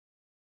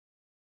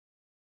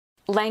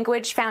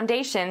Language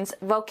Foundations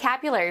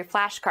Vocabulary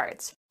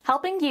Flashcards,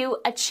 helping you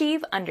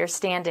achieve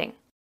understanding.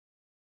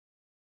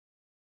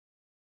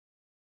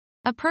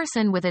 A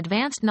person with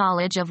advanced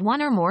knowledge of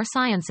one or more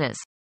sciences.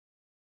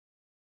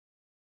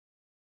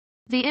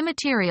 The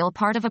immaterial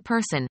part of a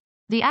person,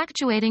 the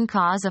actuating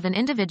cause of an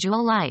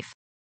individual life.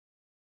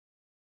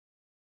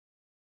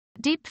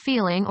 Deep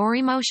feeling or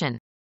emotion.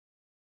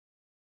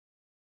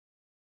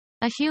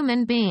 A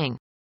human being.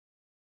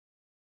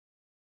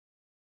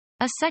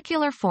 A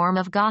secular form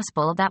of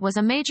gospel that was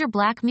a major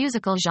black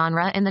musical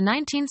genre in the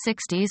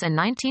 1960s and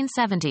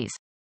 1970s.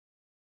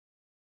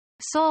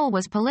 Soul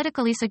was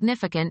politically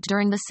significant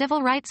during the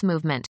civil rights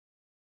movement.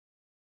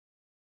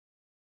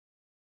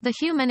 The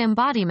human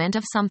embodiment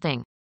of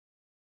something.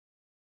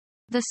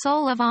 The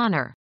soul of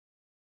honor.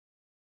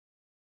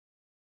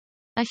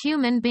 A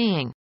human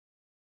being.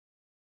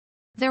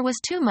 There was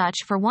too much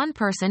for one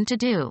person to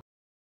do.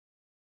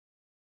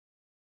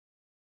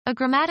 A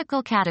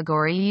grammatical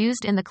category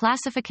used in the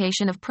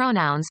classification of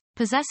pronouns,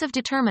 possessive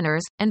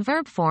determiners, and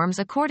verb forms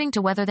according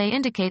to whether they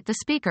indicate the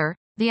speaker,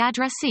 the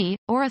addressee,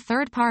 or a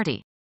third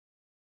party.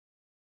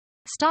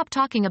 Stop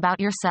talking about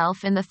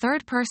yourself in the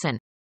third person.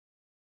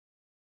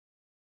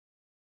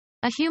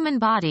 A human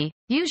body,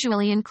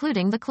 usually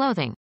including the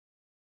clothing.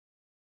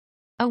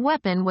 A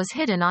weapon was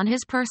hidden on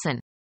his person.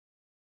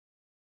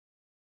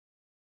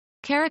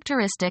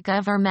 Characteristic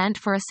of or meant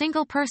for a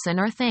single person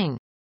or thing.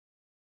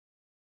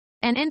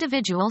 An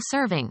individual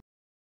serving.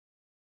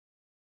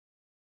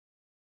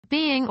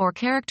 Being or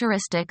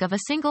characteristic of a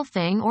single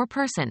thing or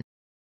person.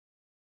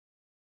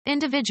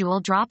 Individual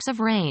drops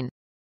of rain.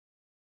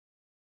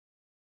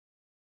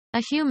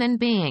 A human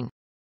being.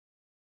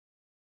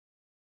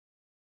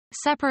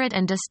 Separate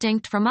and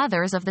distinct from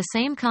others of the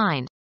same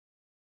kind.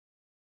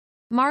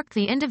 Mark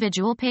the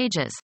individual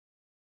pages.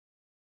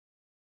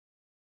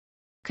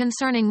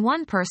 Concerning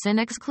one person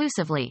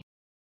exclusively.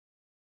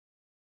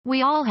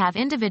 We all have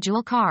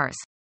individual cars.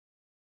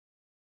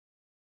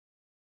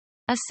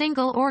 A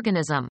single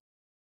organism.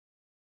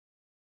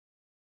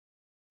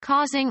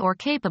 Causing or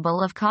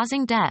capable of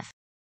causing death.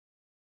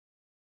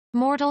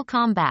 Mortal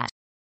combat.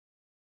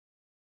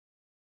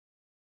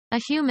 A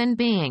human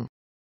being.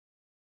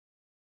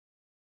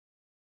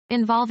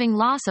 Involving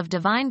loss of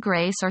divine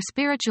grace or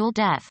spiritual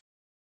death.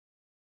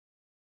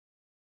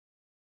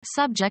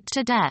 Subject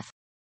to death.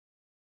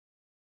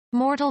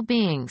 Mortal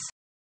beings.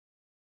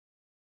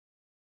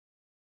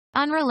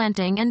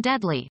 Unrelenting and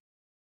deadly.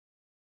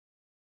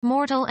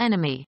 Mortal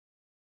enemy.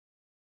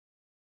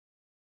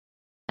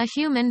 A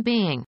human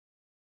being.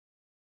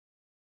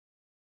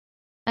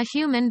 A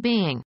human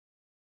being.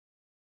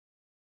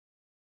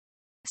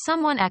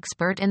 Someone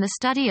expert in the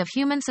study of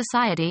human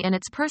society and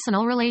its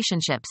personal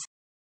relationships.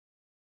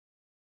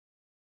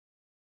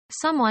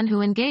 Someone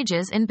who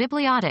engages in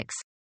bibliotics.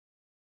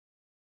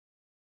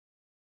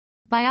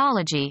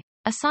 Biology,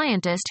 a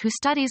scientist who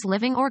studies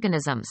living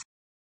organisms.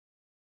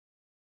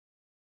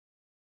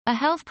 A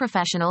health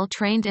professional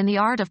trained in the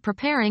art of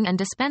preparing and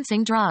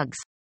dispensing drugs.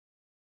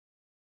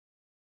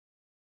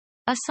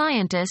 A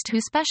scientist who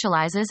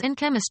specializes in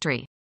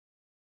chemistry.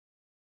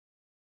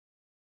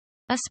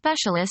 A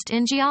specialist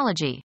in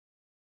geology.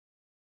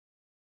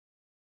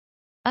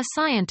 A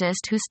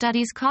scientist who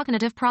studies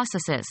cognitive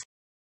processes.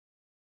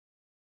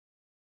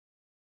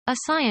 A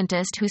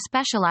scientist who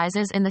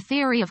specializes in the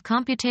theory of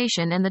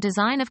computation and the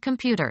design of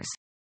computers.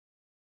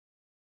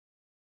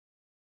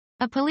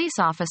 A police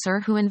officer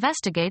who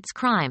investigates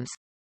crimes.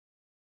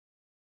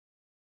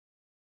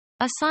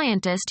 A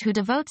scientist who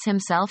devotes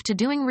himself to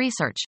doing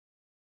research.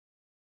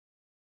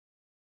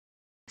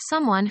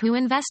 Someone who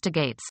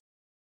investigates.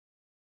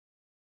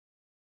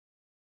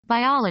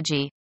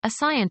 Biology, a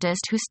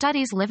scientist who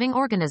studies living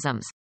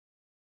organisms.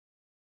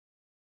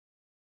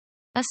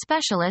 A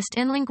specialist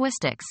in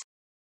linguistics.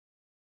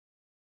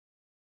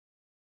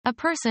 A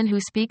person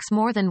who speaks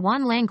more than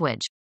one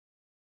language.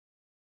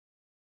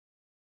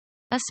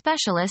 A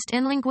specialist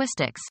in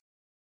linguistics.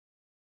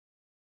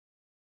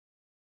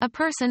 A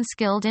person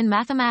skilled in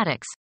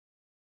mathematics.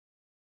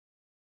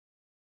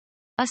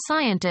 A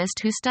scientist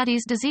who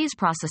studies disease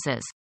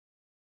processes.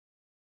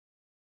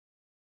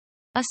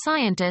 A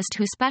scientist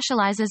who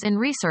specializes in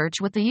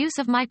research with the use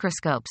of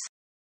microscopes.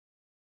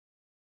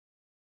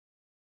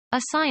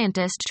 A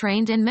scientist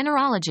trained in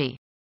mineralogy.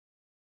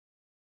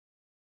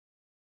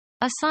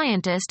 A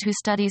scientist who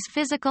studies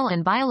physical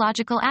and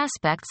biological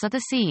aspects of the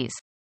seas.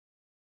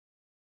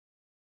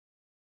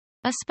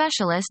 A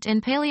specialist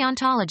in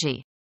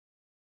paleontology.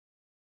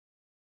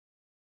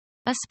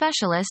 A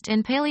specialist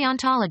in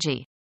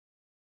paleontology.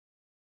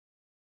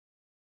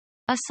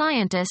 A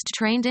scientist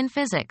trained in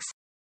physics.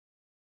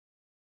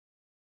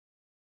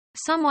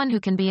 Someone who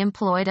can be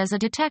employed as a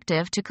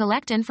detective to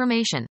collect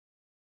information.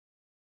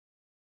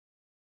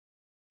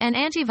 An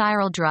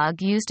antiviral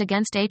drug used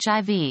against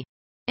HIV.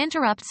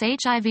 Interrupts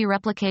HIV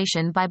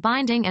replication by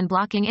binding and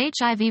blocking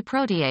HIV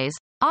protease,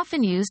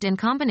 often used in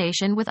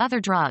combination with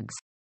other drugs.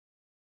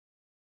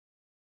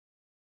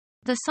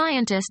 The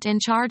scientist in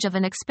charge of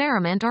an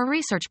experiment or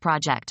research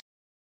project.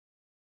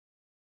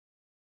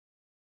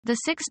 The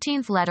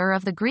 16th letter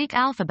of the Greek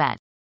alphabet.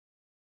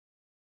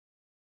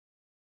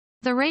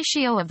 The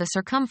ratio of the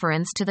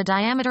circumference to the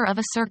diameter of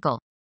a circle.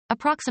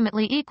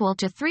 Approximately equal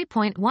to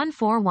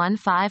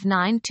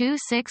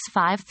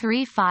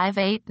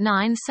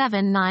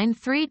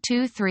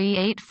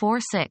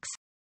 3.141592653589793233846.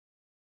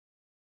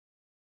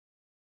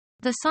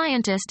 The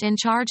scientist in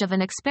charge of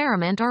an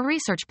experiment or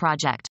research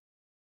project.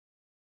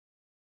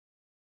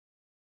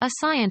 A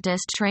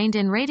scientist trained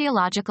in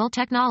radiological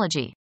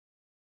technology.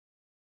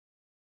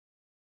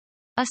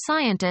 A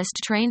scientist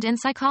trained in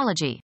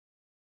psychology.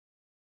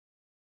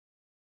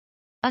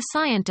 A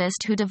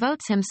scientist who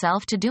devotes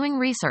himself to doing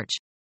research.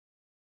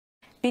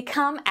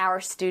 Become our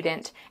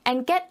student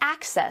and get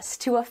access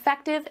to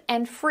effective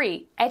and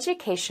free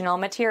educational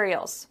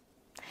materials.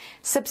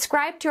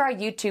 Subscribe to our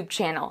YouTube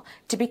channel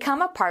to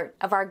become a part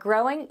of our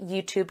growing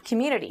YouTube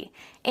community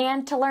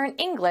and to learn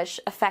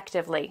English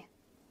effectively.